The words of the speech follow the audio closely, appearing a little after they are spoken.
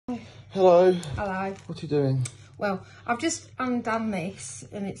Hello. Hello. What are you doing? Well, I've just undone this,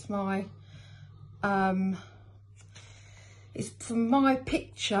 and it's my, it's from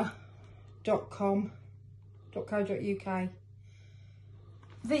mypicture.com.co.uk.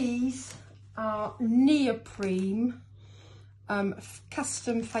 These are Neoprene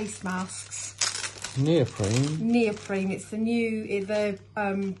custom face masks. Neoprene? Neoprene. It's the new, the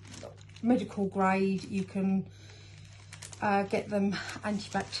medical grade. You can get them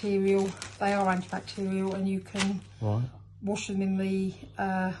antibacterial. They are antibacterial, and you can wash them in the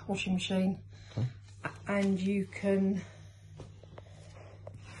washing machine. Okay. And you can,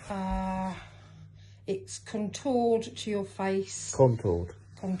 it's contoured to your face. Contoured?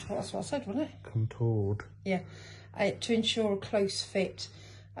 Contour, that's what I said, wasn't it? Contoured. Yeah, to ensure a close fit.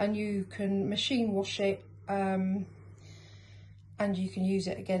 And you can machine wash it, and you can use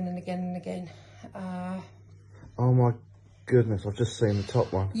it again and again and again. Oh my goodness, I've just seen the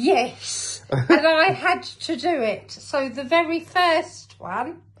top one. Yes, and I had to do it. So the very first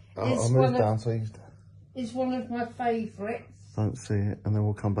one is one of my favourites. Don't see it, and then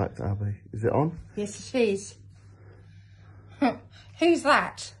we'll come back to Abby. Is it on? Yes, it is. Who's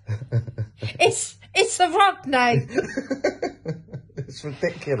that? It's a Rodney. It's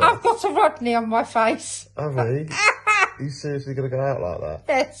ridiculous. I've got a Rodney on my face. Abby, are you seriously going to go out like that?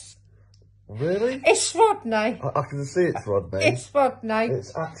 Yes. Really? It's Rodney. I can see it's Rodney. It's Rodney.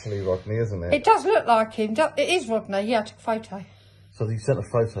 It's actually Rodney, isn't it? It does look like him. It is Rodney. Yeah, I took a photo. So you sent a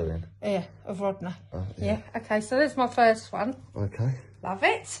photo in? Yeah, of Rodney. Yeah. Okay, so there's my first one. Okay. Love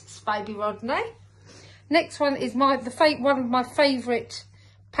it. It's baby Rodney. Next one is one of my favourite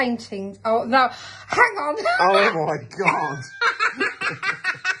paintings. Oh, no. Hang on. Oh, my God.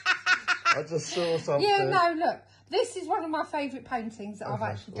 I just saw something. Yeah, no, look. This is one of my favourite paintings that I've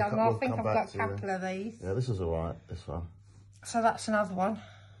actually done. I think I've got a couple of these. Yeah, this is all right, this one. So that's another one.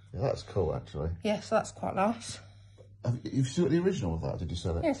 Yeah, that's cool, actually. Yeah, so that's quite nice. You've still got the original of that, did you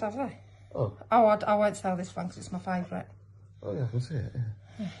sell it? Yes, have I? Oh. Oh, I won't sell this one because it's my favourite. Oh, yeah, I can see it,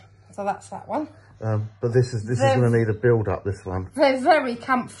 yeah. So that's that one. But this is going to need a build-up, this one. They're very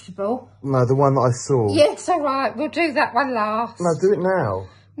comfortable. No, the one that I saw. Yes, all right. We'll do that one last. No, do it now.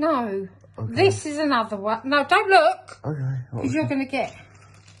 No. Okay. This is another one. No, don't look. Okay. Because you're going to get...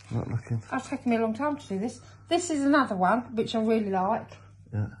 Not looking. It's taken me a long time to do this. This is another one, which I really like.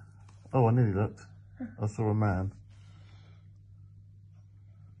 Yeah. Oh, I nearly looked. I saw a man.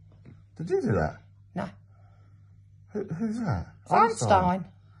 Did you do that? No. Who's that? Einstein.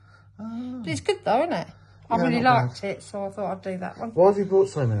 Oh. But it's good though, isn't it? I really liked it, so I thought I'd do that one. Why have you bought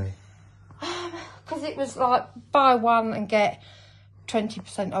so many? Because it was like, buy one and get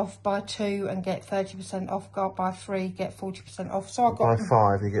 20% off, buy two and get 30% off, buy three, get 40% off. So I got... Buy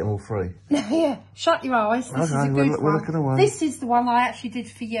five, you get them all free. Yeah, shut your eyes. This is a good one. We're looking away. This is the one I actually did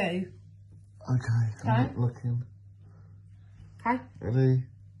for you. Okay, I'm not looking. Okay. Ready?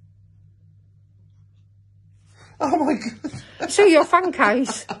 Oh my God. So your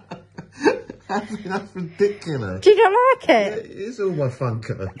Funkos. That's ridiculous. Do you not like it? It is all my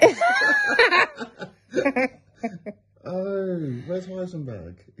Funko. Oh, where's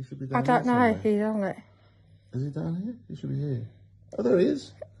Heisenberg? He should be down here. I don't know. He's on it. Is he down here? He should be here. Oh, there he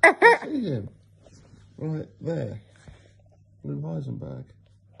is. I see him. Right there. Blue Heisenberg.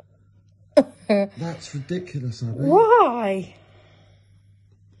 That's ridiculous, Abby. Why?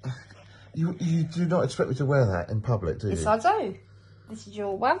 You do not expect me to wear that in public, do you? Yes, I do. This is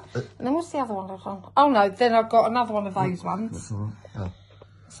your one. And then what's the other one I've done? Oh, no. Then I've got another one of those ones. That's all right. Oh.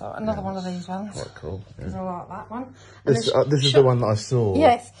 So another one of these ones. Quite cool. Because I like that one. This is the one that I saw.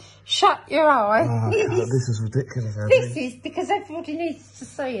 Yes. Shut your eye. Oh, God, this is ridiculous, Abby. This is because everybody needs to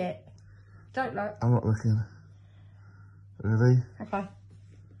see it. Don't look. I'm not looking. Really? Okay.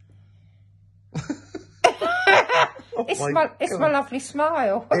 Oh it's my lovely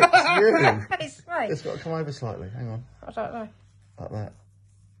smile. It's you. It's me. It's got to come over slightly. Hang on. I don't know. Like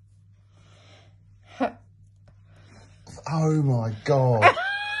that. Oh my God.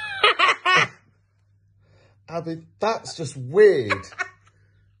 Abby, that's just weird.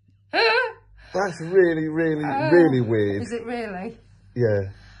 That's really, really, really weird. Is it really?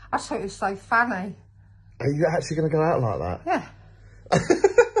 Yeah. I thought it was so funny. Are you actually going to go out like that? Yeah.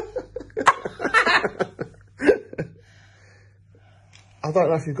 I don't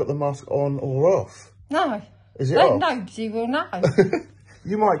know if you've got the mask on or off. No. Is it off? Nobody will know.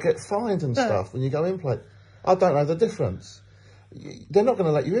 You might get fined and stuff when you go in place. I don't know the difference. They're not going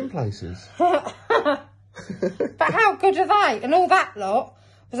to let you in places. But how good are they? And all that lot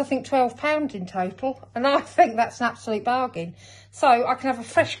was, I think, £12 in total. And I think that's an absolute bargain. So I can have a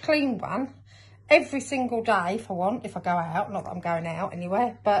fresh, clean one every single day if I want, if I go out. Not that I'm going out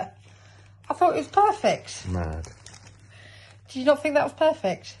anywhere, but I thought it was perfect. Mad. Did you not think that was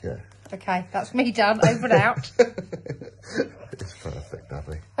perfect? Yeah. Okay, that's me done. Over and out.